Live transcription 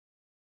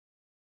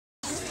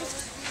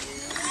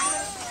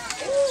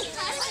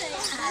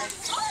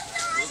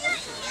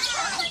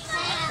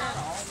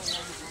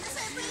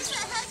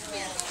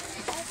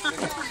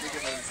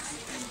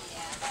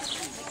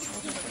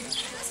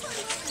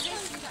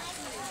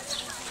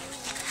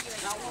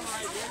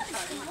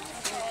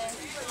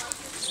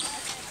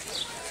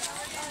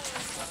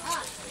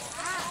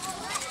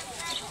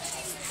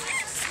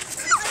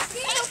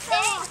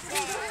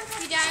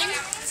You done?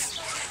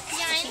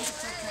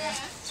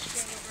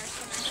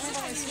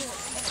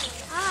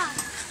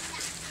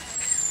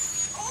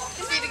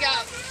 Free to go.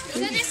 Go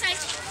this side.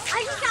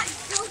 I just got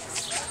jokes.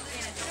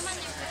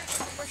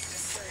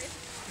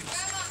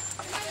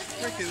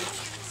 Thank you.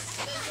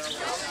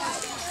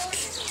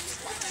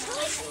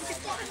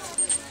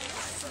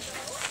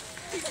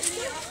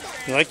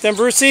 You like them,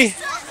 Brucey?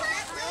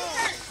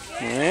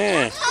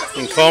 Yeah. You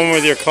can comb them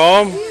with your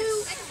comb.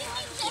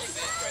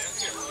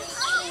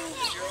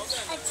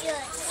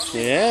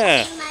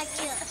 Yeah.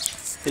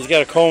 He's got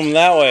to comb them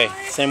that way,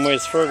 same way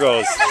his fur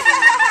goes.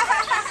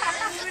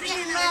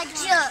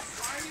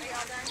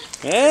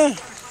 Yeah.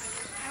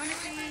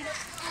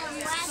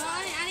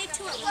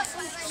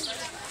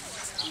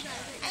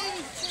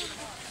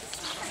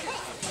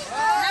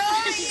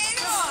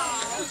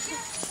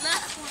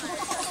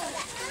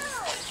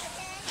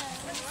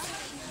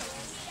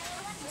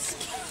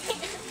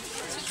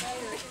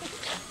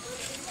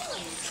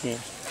 Yeah.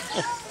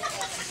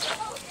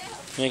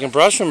 You can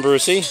brush them,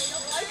 Brucey.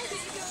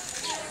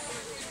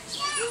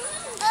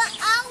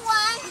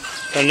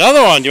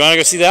 Another one. Do you want to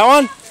go see that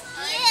one?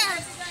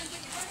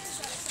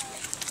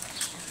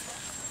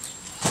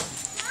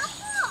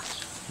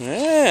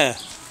 Yeah.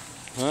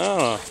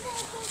 Oh.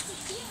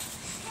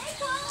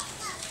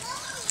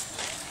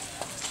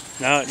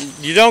 Now,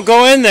 you don't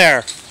go in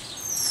there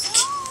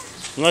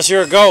unless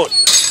you're a goat.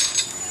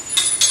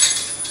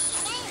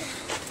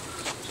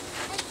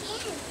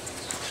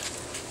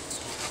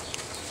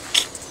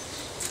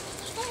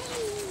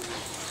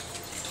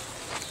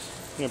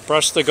 You gonna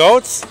brush the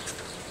goats?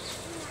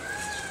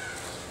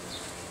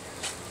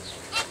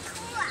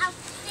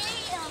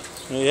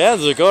 Yeah,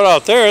 there's a goat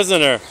out there, isn't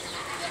there?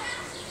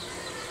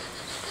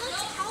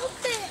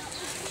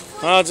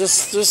 Oh,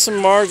 just some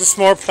more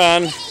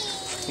pen,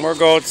 more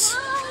goats.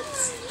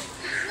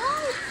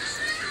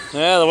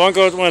 Yeah, the one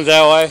goat went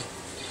that way.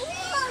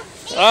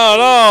 Oh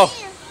no!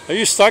 Are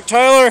you stuck,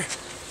 Tyler?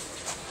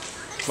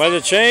 By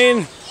the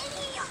chain?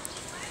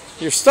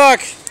 You're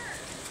stuck.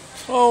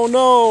 Oh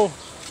no!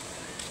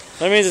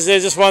 That means they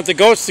just want the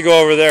goats to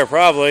go over there,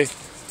 probably.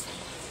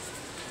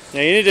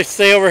 Now you need to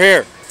stay over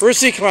here.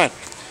 Brucey, come on.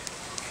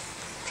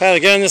 Tyler,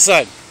 get on this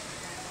side.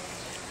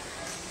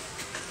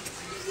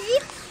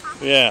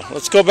 Yeah,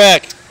 let's go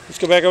back. Let's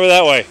go back over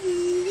that way.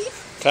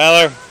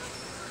 Tyler.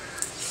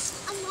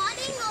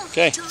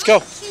 Okay, let's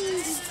go.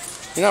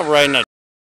 You're not riding a